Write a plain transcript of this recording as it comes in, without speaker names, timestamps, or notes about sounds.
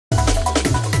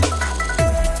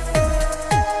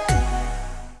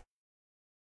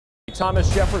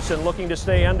Thomas Jefferson looking to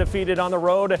stay undefeated on the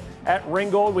road at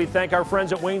Ringgold. We thank our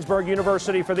friends at Waynesburg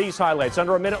University for these highlights.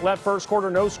 Under a minute left, first quarter,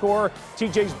 no score.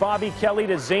 TJ's Bobby Kelly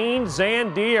to Zane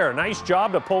Zandier. Nice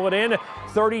job to pull it in.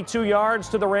 32 yards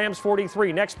to the Rams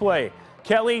 43. Next play,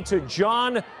 Kelly to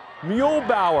John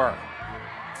Muehlbauer.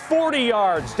 40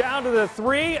 yards down to the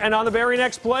 3. And on the very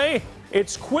next play,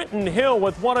 it's Quentin Hill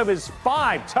with one of his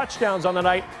 5 touchdowns on the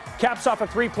night. Caps off a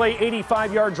 3-play,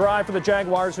 85-yard drive for the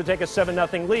Jaguars, who take a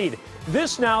 7-0 lead.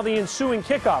 This now the ensuing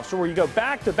kickoff, so where you go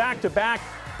back to back to back.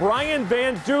 Brian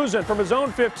Van Duzen from his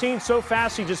own 15, so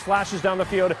fast he just flashes down the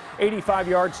field, 85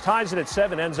 yards, ties it at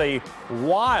 7, ends a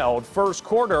wild first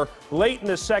quarter. Late in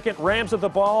the second, Rams at the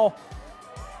ball,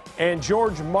 and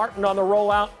George Martin on the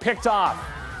rollout, picked off.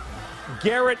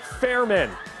 Garrett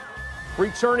Fairman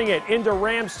returning it into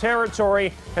Rams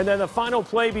territory, and then the final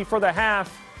play before the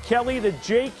half, Kelly to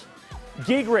Jake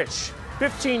Giegerich,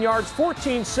 15 yards,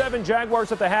 14-7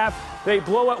 Jaguars at the half. They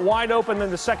blow it wide open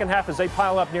in the second half as they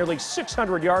pile up nearly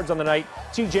 600 yards on the night.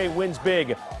 TJ wins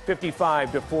big,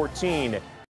 55-14.